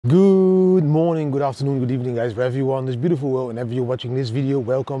Good morning, good afternoon, good evening guys, wherever you are in this beautiful world, whenever you're watching this video,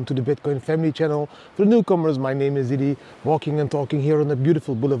 welcome to the Bitcoin family channel. For the newcomers, my name is Didi, walking and talking here on the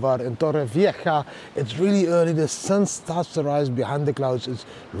beautiful boulevard in Torrevieja. It's really early, the sun starts to rise behind the clouds. It's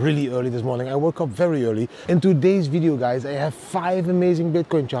really early this morning. I woke up very early. In today's video guys, I have 5 amazing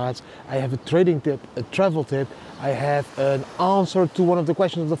Bitcoin charts. I have a trading tip, a travel tip, I have an answer to one of the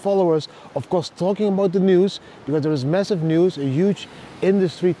questions of the followers, of course talking about the news, because there is massive news, a huge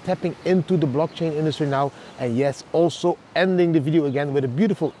industry tapping into the blockchain industry now, and yes, also ending the video again with a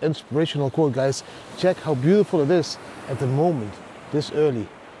beautiful inspirational quote guys. Check how beautiful it is at the moment, this early.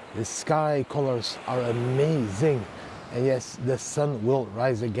 The sky colors are amazing, and yes, the sun will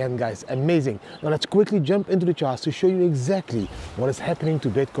rise again guys, amazing. Now let's quickly jump into the charts to show you exactly what is happening to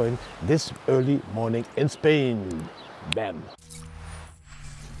Bitcoin this early morning in Spain. Bam.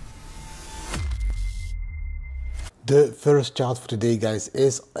 The first chart for today guys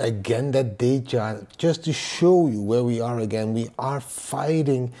is again that day chart, just to show you where we are again. We are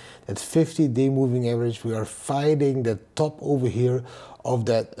fighting that 50-day moving average. We are fighting the top over here of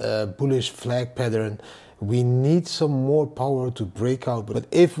that bullish flag pattern. We need some more power to break out, but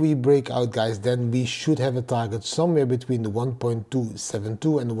if we break out guys, then we should have a target somewhere between the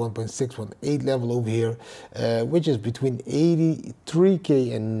 1.272 and the 1.618 level over here, which is between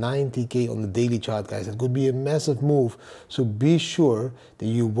 83k and 90k on the daily chart guys. It could be a massive move, so be sure that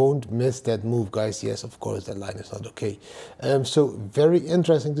you won't miss that move guys. Yes, of course that line is not okay. So very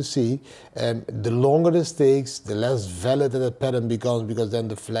interesting to see. The longer this takes, the less valid that pattern becomes, because then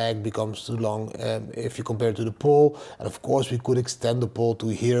the flag becomes too long if you compared to the pole. And of course we could extend the pole to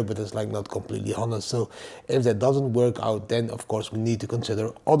here, but it's like not completely honest. So if that doesn't work out, then of course we need to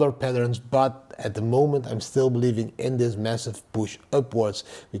consider other patterns, but at the moment I'm still believing in this massive push upwards.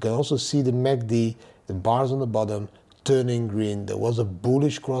 We can also see the MACD, the bars on the bottom turning green. There was a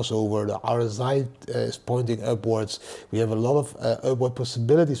bullish crossover. The RSI is pointing upwards. We have a lot of upward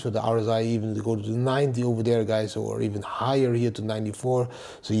possibilities for the RSI, even to go to 90 over there guys, or even higher here to 94.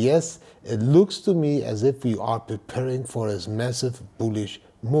 So yes, it looks to me as if we are preparing for this massive bullish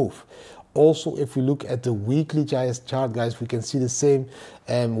move. Also, if we look at the weekly chart guys, we can see the same.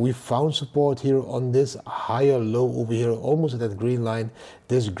 We found support here on this higher low over here, almost at that green line.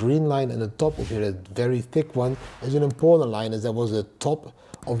 This green line and the top of here, that very thick one, is an important line, as that was the top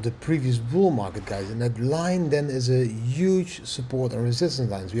of the previous bull market guys, and that line then is a huge support and resistance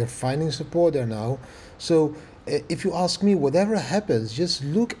lines. We are finding support there now. So if you ask me, whatever happens, just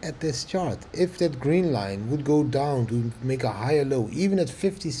look at this chart. If that green line would go down to make a higher low, even at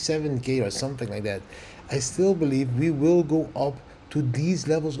 57k or something like that, I still believe we will go up to these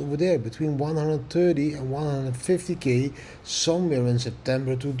levels over there, between 130 and 150k, somewhere in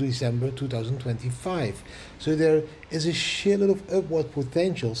September to December 2025. So there is a shitload of upward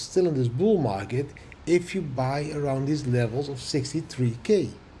potential still in this bull market if you buy around these levels of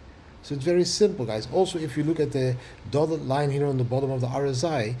 63k. So it's very simple guys. Also, if you look at the dotted line here on the bottom of the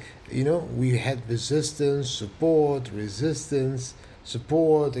RSI, you know, we had resistance, support, resistance,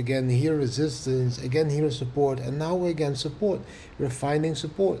 support, again here resistance, again here support, and now again support. We're finding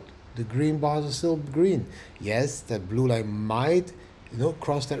support. The green bars are still green. Yes, that blue line might, you know,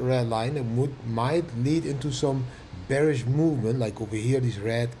 cross that red line and might lead into some bearish movement, like over here these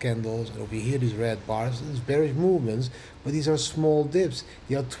red candles, and over here these red bars. These bearish movements, but these are small dips.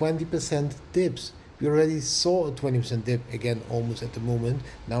 They are 20% dips. We already saw a 20% dip again almost at the moment.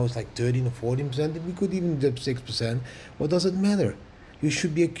 Now it's like 13 or 14%, and we could even dip 6%. What does it matter? You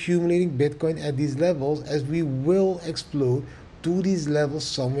should be accumulating Bitcoin at these levels, as we will explode to these levels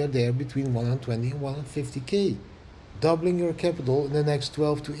somewhere there between 120 and 150k, doubling your capital in the next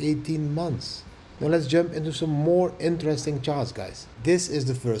 12 to 18 months. Now let's jump into some more interesting charts guys. This is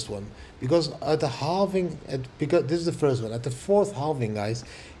the first one, because at the halving, because this is the first one, at the fourth halving guys,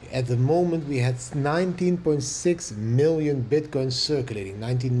 at the moment we had 19.6 million Bitcoins circulating.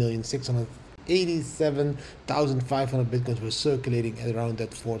 19,687,500 Bitcoins were circulating at around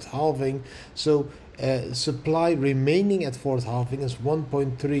that fourth halving. So supply remaining at fourth halving is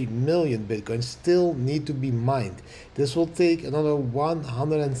 1.3 million Bitcoins still need to be mined. This will take another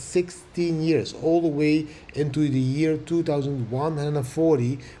 116 years, all the way into the year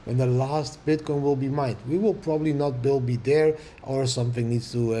 2140, when the last Bitcoin will be mined. We will probably not be there, or something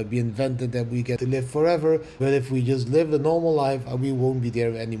needs to be invented that we get to live forever. But if we just live the normal life, we won't be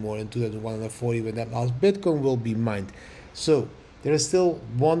there anymore in 2140 when that last Bitcoin will be mined. So there is still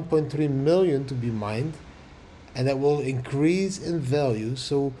 1.3 million to be mined, and that will increase in value.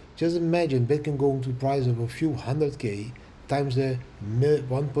 So just imagine Bitcoin going to a price of a few 100k times the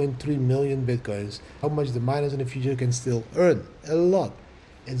 1.3 million Bitcoins, how much the miners in the future can still earn. A lot.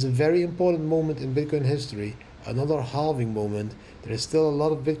 It's a very important moment in Bitcoin history, another halving moment. There is still a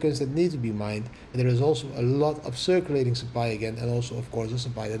lot of Bitcoins that need to be mined, and there is also a lot of circulating supply again, and also of course a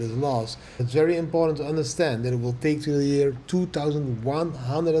supply that is lost. It's very important to understand that it will take to the year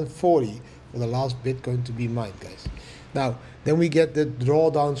 2140 for the last Bitcoin to be mined, guys. Now, then we get the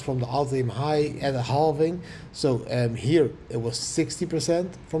drawdowns from the all-time high at a halving. So here it was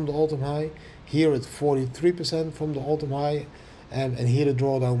 60% from the all-time high. Here it's 43% from the all-time high. And here the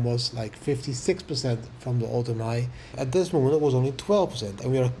drawdown was like 56% from the all-time high. At this moment it was only 12%.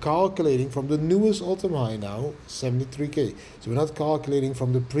 And we are calculating from the newest all-time high now, 73K. So we're not calculating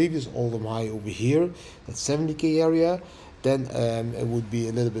from the previous all-time high over here, that 70K area. Then it would be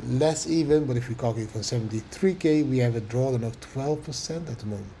a little bit less even, but if we calculate from 73K, we have a drawdown of 12% at the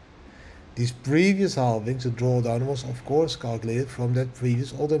moment. These previous halvings, the drawdown was of course calculated from that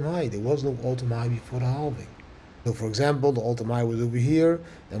previous all-time high. There was no all-time high before the halving. So for example, the all-time high was over here,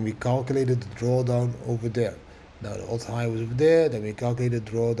 then we calculated the drawdown over there. Now the all-time high was over there, then we calculated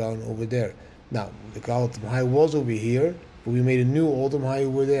the drawdown over there. Now the all-time high was over here, but we made a new all-time high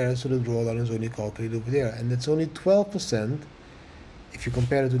over there, so the drawdown is only calculated over there. And it's only 12%, if you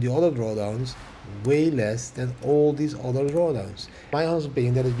compare it to the other drawdowns, way less than all these other drawdowns. My honest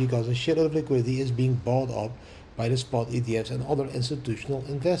opinion, that is because a shitload of liquidity is being bought up by the spot ETFs and other institutional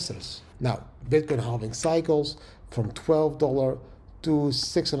investors. Now, Bitcoin halving cycles from $12 to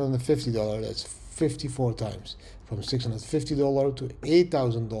 $650, that's 54 times. From $650 to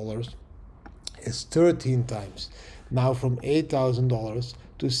 $8,000 is 13 times. Now from $8,000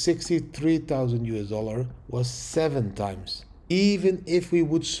 to $63,000 US was 7 times. Even if we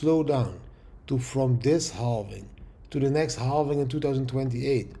would slow down to from this halving to the next halving in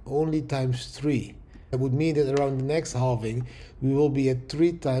 2028, only times 3. That would mean that around the next halving, we will be at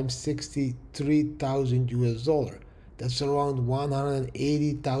 3 times 63,000 US dollar. That's around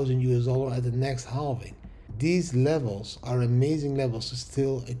 180,000 US dollar at the next halving. These levels are amazing levels to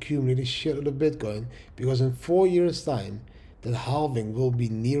still accumulate a shitload of Bitcoin, because in 4 years time, that halving will be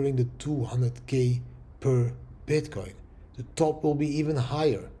nearing the 200K per Bitcoin. The top will be even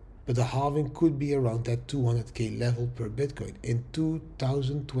higher, but the halving could be around that 200K level per Bitcoin in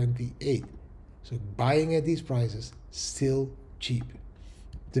 2028. So buying at these prices, still cheap.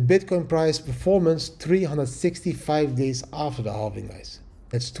 The Bitcoin price performance 365 days after the halving, guys.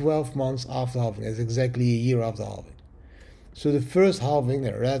 That's 12 months after halving. That's exactly a year after halving. So the first halving,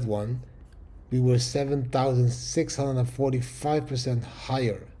 the red one, we were 7,645%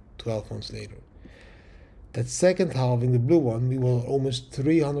 higher 12 months later. That second halving, the blue one, we were almost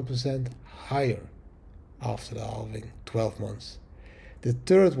 300% higher after the halving, 12 months. The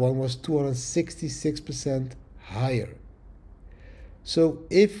third one was 266% higher. So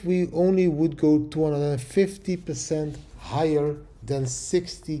if we only would go 250% higher than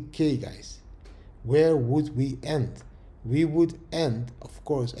 60K, guys, where would we end? We would end, of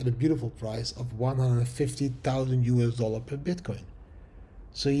course, at a beautiful price of 150,000 US dollar per Bitcoin.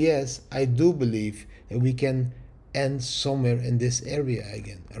 So yes, I do believe that we can end somewhere in this area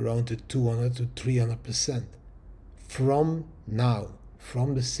again, around the 200 to 300%. From now,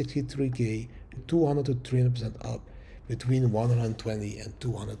 from the 63K, 200 to 300% up, between 120 and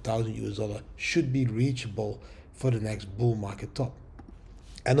 200,000 US dollar should be reachable for the next bull market top.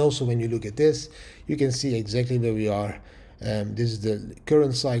 And also when you look at this, you can see exactly where we are. This is the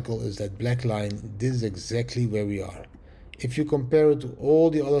current cycle, is that black line. This is exactly where we are. If you compare it to all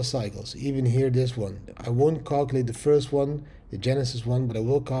the other cycles, even here this one, I won't calculate the first one, the Genesis one, but I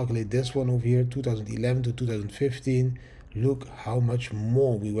will calculate this one over here, 2011 to 2015. Look how much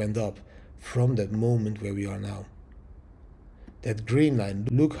more we went up from that moment where we are now. That green line,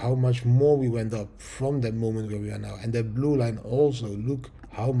 look how much more we went up from that moment where we are now. And that blue line also, look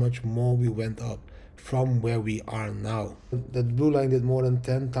how much more we went up from where we are now. That blue line did more than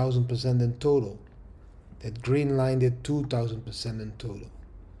 10,000% in total. That green line did 2,000% in total.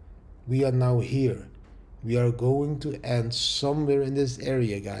 We are now here. We are going to end somewhere in this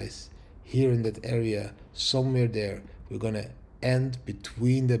area, guys. Here in that area, somewhere there. We're going to end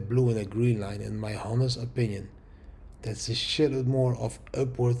between the blue and the green line, in my honest opinion. That's a shitload more of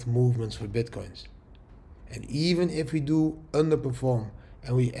upward movements for Bitcoins. And even if we do underperform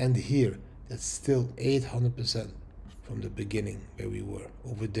and we end here, that's still 800% from the beginning where we were,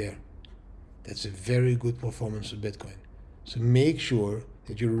 over there. That's a very good performance for Bitcoin. So make sure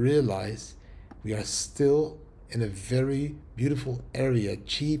that you realize we are still in a very beautiful area,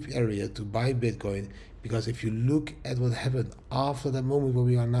 cheap area to buy Bitcoin, because if you look at what happened after that moment where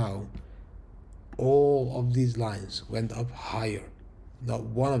we are now, all of these lines went up higher. Not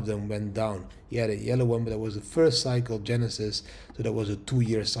one of them went down. Yeah, the yellow one, but that was the first cycle, Genesis, so that was a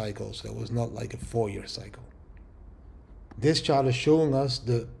 2-year cycle, so it was not like a 4-year cycle. This chart is showing us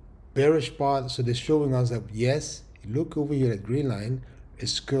the bearish part, so they're showing us that yes, look over here, that green line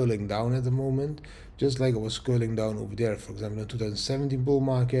is curling down at the moment, just like it was curling down over there, for example, in the 2017 bull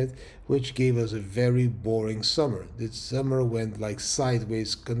market, which gave us a very boring summer. This summer went like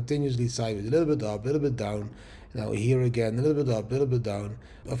sideways, continuously sideways, a little bit up, a little bit down. Now here again, a little bit up, a little bit down.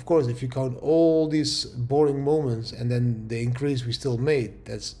 Of course, if you count all these boring moments and then the increase we still made,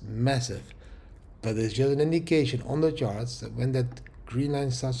 that's massive. But it's just an indication on the charts that when that green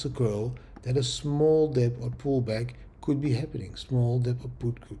line starts to curl, that a small dip or pullback could be happening. Small dip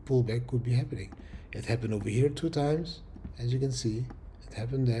or pullback could be happening. It happened over here 2 times, as you can see. It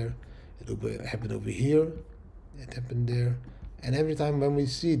happened there. It happened over here. It happened there. And every time when we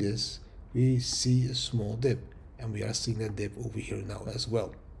see this, we see a small dip. And we are seeing that dip over here now as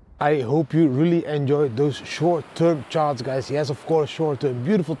well. I hope you really enjoyed those short-term charts, guys. Yes, of course, short-term,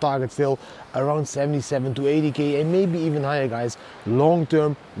 beautiful target still around 77 to 80k and maybe even higher, guys.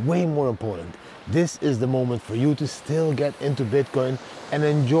 Long-term, way more important. This is the moment for you to still get into Bitcoin and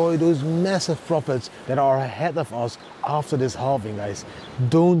enjoy those massive profits that are ahead of us after this halving, guys.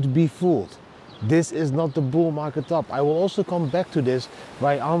 Don't be fooled. This is not the bull market top. I will also come back to this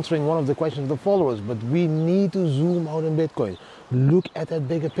by answering one of the questions of the followers, but we need to zoom out in Bitcoin. Look at that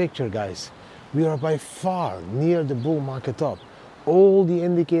bigger picture, guys. We are by far near the bull market top. All the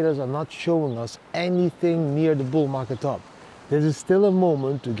indicators are not showing us anything near the bull market top. This is still a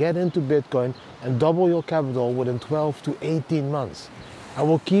moment to get into Bitcoin and double your capital within 12 to 18 months. I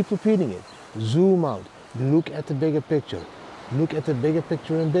will keep repeating it. Zoom out. Look at the bigger picture. Look at the bigger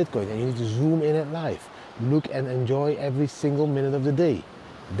picture in Bitcoin, and you need to zoom in at life. Look and enjoy every single minute of the day.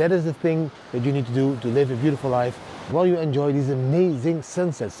 That is the thing that you need to do to live a beautiful life while you enjoy these amazing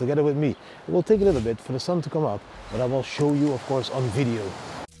sunsets together with me. It will take a little bit for the sun to come up, but I will show you, of course, on video.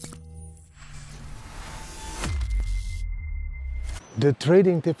 The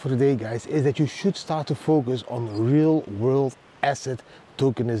trading tip for today, guys, is that you should start to focus on real-world asset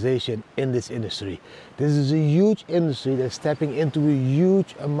tokenization in this industry. This is a huge industry that's stepping into a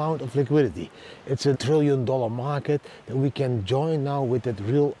huge amount of liquidity. It's a $1 trillion market that we can join now with that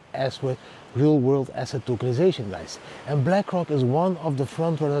real-world asset tokenization, guys. And BlackRock is one of the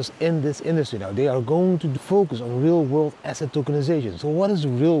front runners in this industry now. They are going to focus on real-world asset tokenization. So what is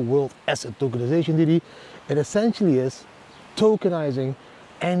real-world asset tokenization, Didi? It essentially is tokenizing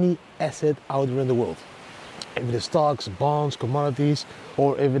any asset out there in the world. If it is stocks, bonds, commodities,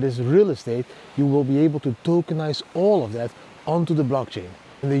 or if it is real estate, you will be able to tokenize all of that onto the blockchain.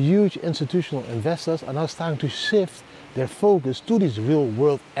 And the huge institutional investors are now starting to shift their focus to these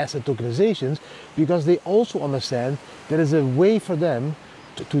real-world asset tokenizations because they also understand there is a way for them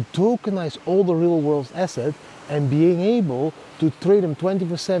to tokenize all the real-world assets and being able to trade them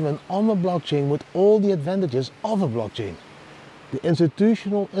 24/7 on the blockchain with all the advantages of a blockchain. The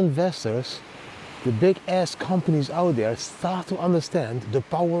institutional investors, the big ass companies out there, start to understand the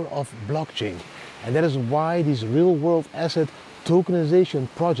power of blockchain. And that is why these real world asset tokenization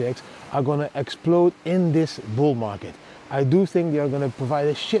projects are going to explode in this bull market. I do think they are going to provide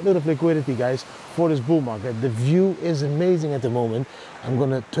a shitload of liquidity, guys, for this bull market. The view is amazing at the moment. I'm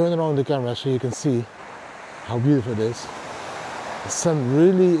going to turn around the camera so you can see how beautiful it is. The sun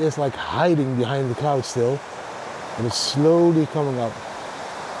really is like hiding behind the clouds still, and it's slowly coming up.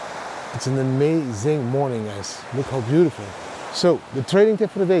 It's an amazing morning, guys. Look how beautiful. So the trading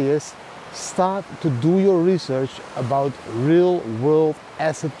tip for the day is start to do your research about real world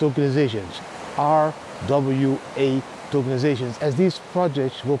asset tokenizations, RWA tokenizations, as these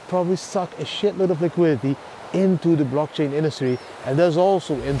projects will probably suck a shitload of liquidity into the blockchain industry, and thus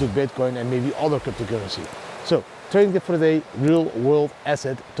also into Bitcoin and maybe other cryptocurrency. So trading tip for the day, real world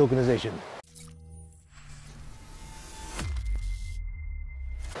asset tokenization.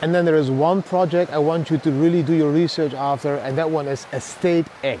 And then there is one project I want you to really do your research after, and that one is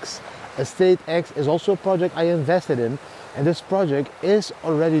EstateX. EstateX is also a project I invested in, and this project is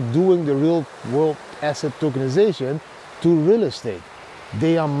already doing the real world asset tokenization to real estate.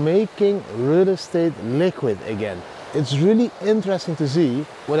 They are making real estate liquid again. It's really interesting to see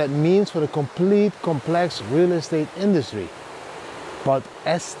what that means for the complete complex real estate industry. But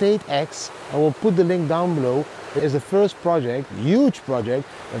EstateX, I will put the link down below, is the first project, huge project,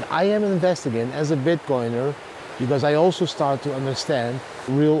 that I am investing in as a Bitcoiner, because I also start to understand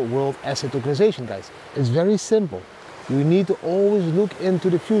real world asset tokenization, guys. It's very simple. You need to always look into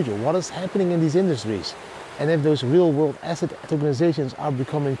the future, what is happening in these industries. And if those real world asset tokenizations are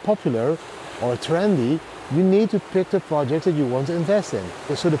becoming popular or trendy, you need to pick the projects that you want to invest in.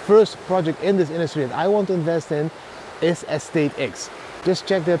 So the first project in this industry that I want to invest in is Estate X. Just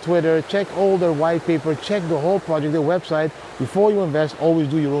check their Twitter, check all their white paper, check the whole project, their website. Before you invest, always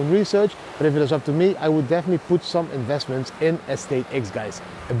do your own research. But if it is up to me, I would definitely put some investments in Estate X, guys.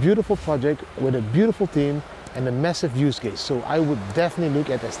 A beautiful project with a beautiful team and a massive use case. So I would definitely look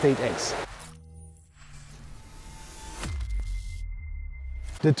at Estate X.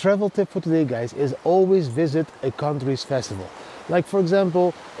 The travel tip for today, guys, is always visit a country's festival. Like for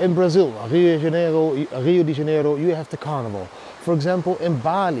example, in Brazil, Rio de Janeiro, you have the Carnival. For example, in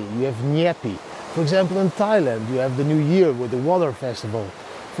Bali, you have Nyepi. For example, in Thailand, you have the New Year with the Water Festival.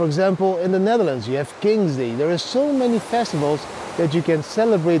 For example, in the Netherlands, you have King's Day. There are so many festivals that you can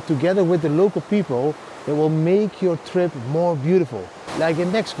celebrate together with the local people that will make your trip more beautiful. Like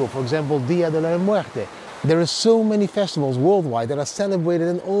in Mexico, for example, Dia de la Muerte. There are so many festivals worldwide that are celebrated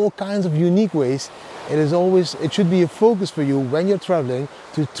in all kinds of unique ways. It should be a focus for you when you're traveling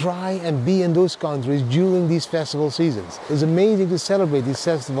to try and be in those countries during these festival seasons. It's amazing to celebrate these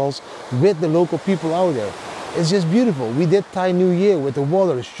festivals with the local people out there. It's just beautiful. We did Thai New Year with the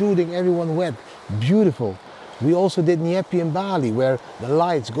water shooting everyone wet. Beautiful. We also did Nyepi in Bali, where the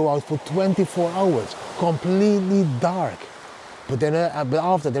lights go out for 24 hours, completely dark. But then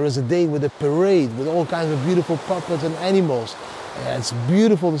after there is a day with a parade with all kinds of beautiful puppets and animals. It's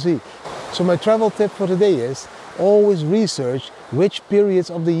beautiful to see. So my travel tip for today is always research which periods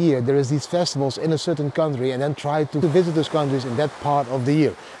of the year there is these festivals in a certain country and then try to visit those countries in that part of the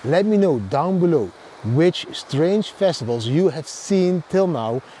year. Let me know down below which strange festivals you have seen till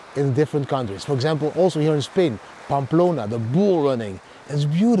now in different countries. For example, also here in Spain, Pamplona, the bull running. It's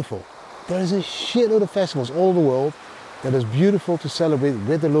beautiful. There is a shitload of festivals all over the world that is beautiful to celebrate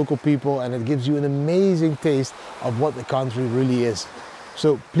with the local people, and it gives you an amazing taste of what the country really is.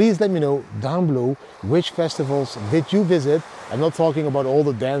 So please let me know down below which festivals did you visit. I'm not talking about all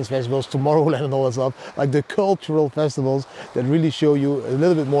the dance festivals, Tomorrowland and all that stuff, like the cultural festivals that really show you a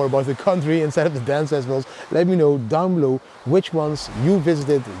little bit more about the country instead of the dance festivals. Let me know down below which ones you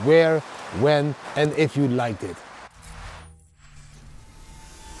visited, where, when, and if you liked it.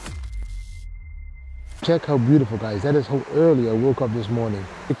 Check how beautiful, guys. That is how early I woke up this morning.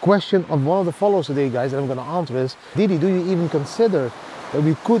 The question of one of the followers today, guys, that I'm going to answer is, Didi, do you even consider that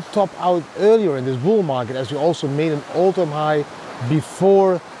we could top out earlier in this bull market, as we also made an all-time high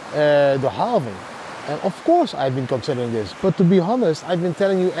before the halving? And of course I've been considering this, but to be honest, I've been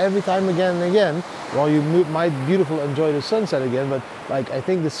telling you every time again and again, well, you might beautiful enjoy the sunset again, but like I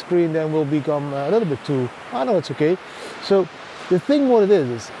think the screen then will become a little bit too, I know it's okay. So the thing what it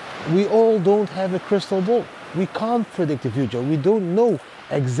is we all don't have a crystal ball. We can't predict the future. We don't know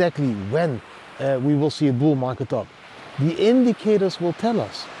exactly when we will see a bull market up. The indicators will tell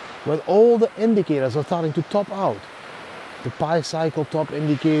us. When all the indicators are starting to top out, the Pi cycle top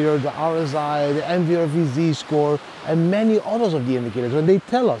indicator, the RSI, the MVRVZ score, and many others of the indicators, when they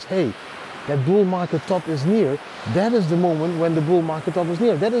tell us, hey, that bull market top is near, that is the moment when the bull market top is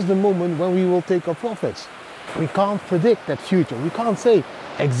near. That is the moment when we will take our profits. We can't predict that future. We can't say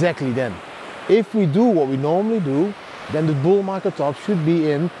exactly then. If we do what we normally do, then the bull market top should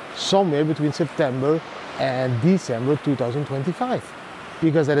be in somewhere between September and December 2025,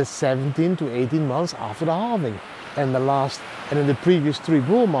 because that is 17 to 18 months after the halving. And in the previous 3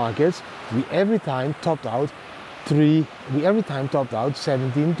 bull markets, we every time topped out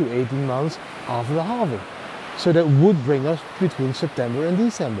 17 to 18 months after the halving. So that would bring us between September and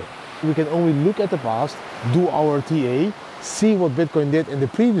December. We can only look at the past, do our TA, see what Bitcoin did in the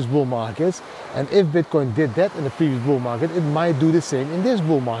previous bull markets, and if Bitcoin did that in the previous bull market, it might do the same in this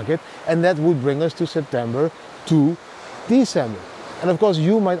bull market, and that would bring us to September to December. And of course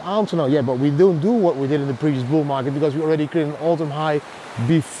you might answer now, yeah, but we don't do what we did in the previous bull market because we already created an all-time high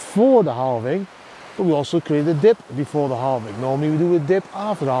before the halving, but we also created a dip before the halving. Normally we do a dip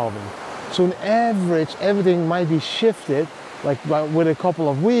after the halving. So on average, everything might be shifted like with a couple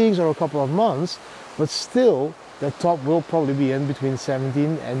of weeks or a couple of months, but still the top will probably be in between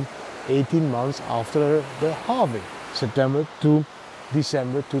 17 and 18 months after the halving, September to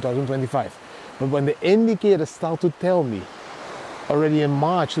December 2025. But when the indicators start to tell me already in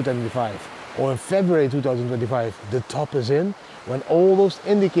March 2025 or in February 2025 the top is in, when all those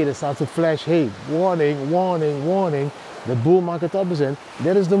indicators start to flash, hey, warning, warning, warning, the bull market top is in,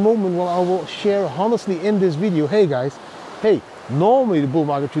 that is the moment when I will share honestly in this video, hey guys, hey, normally the bull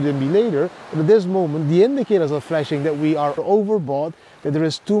market shouldn't be later, but at this moment the indicators are flashing that we are overbought, that there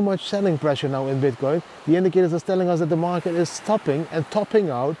is too much selling pressure now in Bitcoin. The indicators are telling us that the market is stopping and topping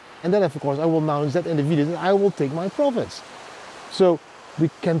out, and then of course I will announce that in the video that I will take my profits. So We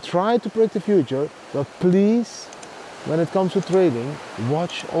can try to predict the future, but please, when it comes to trading,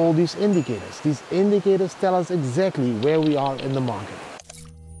 watch all these indicators. These indicators tell us exactly where we are in the market.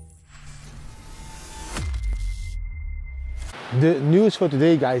 The news for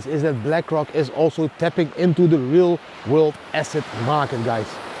today, guys, is that BlackRock is also tapping into the real world asset market, guys.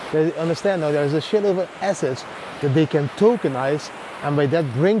 They understand now there's a shitload of assets that they can tokenize and by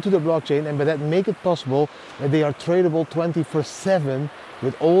that bring to the blockchain, and by that make it possible that they are tradable 24/7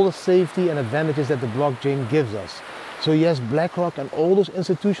 with all the safety and advantages that the blockchain gives us. So yes, BlackRock and all those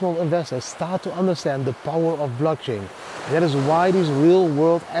institutional investors start to understand the power of blockchain. And that is why these real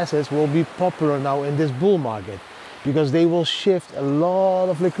world assets will be popular now in this bull market, because they will shift a lot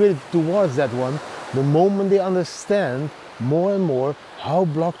of liquidity towards that one the moment they understand more and more how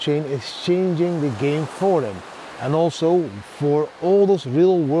blockchain is changing the game for them. And also for all those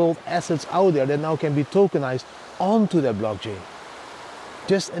real world assets out there that now can be tokenized onto that blockchain.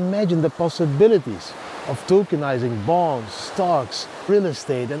 Just imagine the possibilities of tokenizing bonds, stocks, real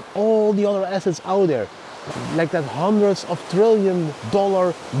estate, and all the other assets out there. Like that hundreds of $trillion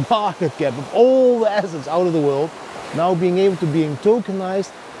market cap of all the assets out of the world, now being able to being tokenized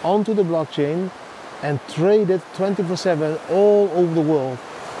onto the blockchain and traded 24/7 all over the world.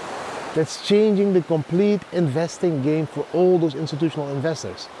 That's changing the complete investing game for all those institutional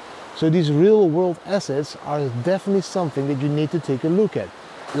investors. So these real world assets are definitely something that you need to take a look at.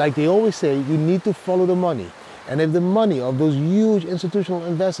 Like they always say, you need to follow the money. And if the money of those huge institutional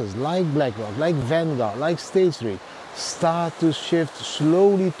investors like BlackRock, like Vanguard, like State Street start to shift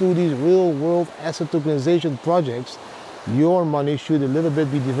slowly to these real world asset tokenization projects, your money should a little bit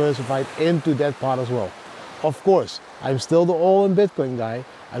be diversified into that part as well. Of course, I'm still the all-in Bitcoin guy.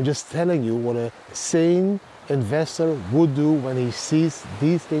 I'm just telling you what a sane investor would do when he sees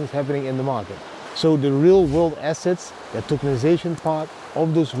these things happening in the market. So the real world assets, the tokenization part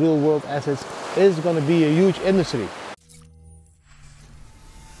of those real world assets is going to be a huge industry.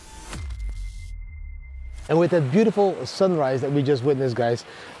 And with that beautiful sunrise that we just witnessed, guys,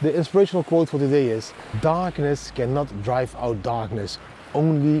 the inspirational quote for today is, "Darkness cannot drive out darkness.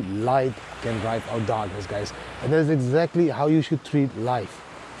 Only light can drive out darkness," guys. And that is exactly how you should treat life.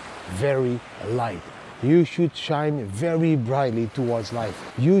 Very light. You should shine very brightly towards life.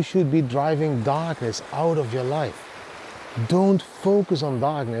 You should be driving darkness out of your life. Don't focus on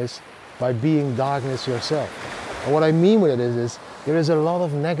darkness by being darkness yourself. And what I mean with it is there is a lot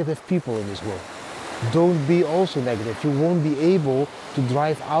of negative people in this world. Don't be also negative. You won't be able to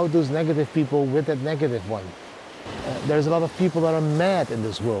drive out those negative people with that negative one. There's a lot of people that are mad in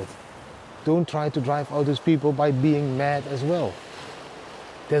this world. Don't try to drive out those people by being mad as well.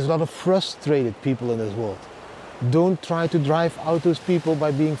 There's a lot of frustrated people in this world. Don't try to drive out those people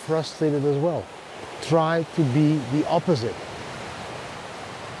by being frustrated as well. Try to be the opposite.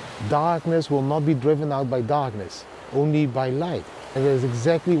 Darkness will not be driven out by darkness, only by light. And that is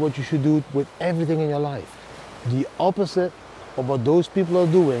exactly what you should do with everything in your life. The opposite of what those people are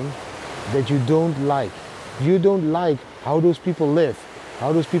doing that you don't like. You don't like how those people live,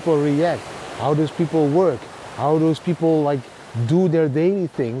 how those people react, how those people work, how those people do their daily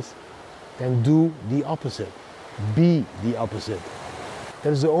things, then do the opposite. Be the opposite.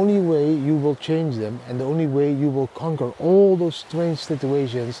 That is the only way you will change them, and the only way you will conquer all those strange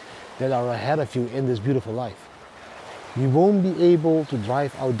situations that are ahead of you in this beautiful life. You won't be able to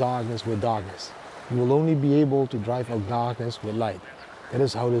drive out darkness with darkness. You will only be able to drive out darkness with light. That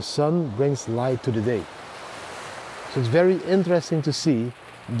is how the sun brings light to the day. So it's very interesting to see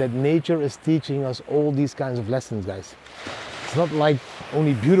that nature is teaching us all these kinds of lessons, guys. It's not like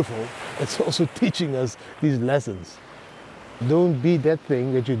only beautiful, it's also teaching us these lessons. Don't be that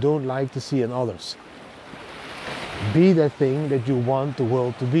thing that you don't like to see in others. Be that thing that you want the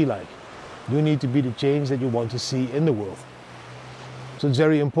world to be like. You need to be the change that you want to see in the world. So it's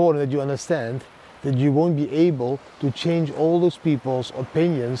very important that you understand that you won't be able to change all those people's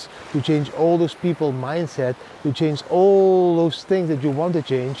opinions, to change all those people's mindset, to change all those things that you want to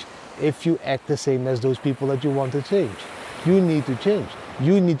change if you act the same as those people that you want to change. You need to change.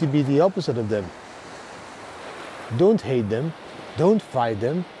 You need to be the opposite of them. Don't hate them. Don't fight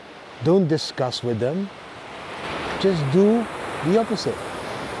them. Don't discuss with them. Just do the opposite.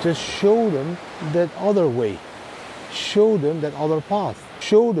 Just show them that other way. Show them that other path.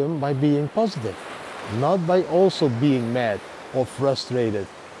 Show them by being positive, not by also being mad or frustrated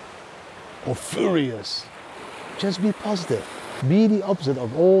or furious. Just be positive. Be the opposite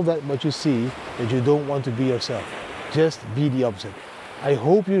of all that what you see that you don't want to be yourself. Just be the opposite. I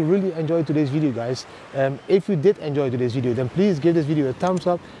hope you really enjoyed today's video, guys. If you did enjoy today's video, then please give this video a thumbs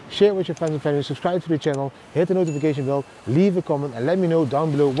up, share it with your friends and family, subscribe to the channel, hit the notification bell, leave a comment, and let me know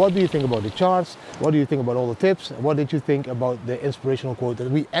down below what do you think about the charts, what do you think about all the tips, what did you think about the inspirational quote that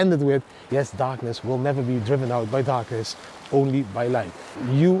we ended with. Yes, darkness will never be driven out by darkness, only by light.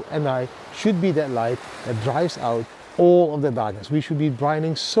 You and I should be that light that drives out all of the darkness. We should be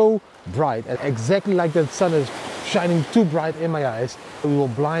shining so bright, and exactly like the sun is shining too bright in my eyes, we will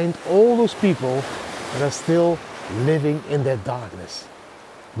blind all those people that are still living in that darkness.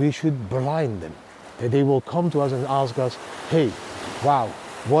 We should blind them, that they will come to us and ask us, hey, wow,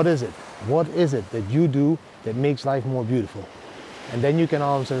 what is it? What is it that you do that makes life more beautiful? And then you can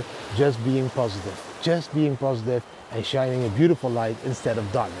answer, just being positive and shining a beautiful light instead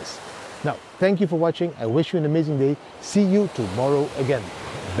of darkness. Now, thank you for watching. I wish you an amazing day. See you tomorrow again.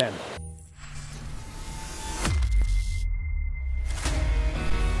 Bam.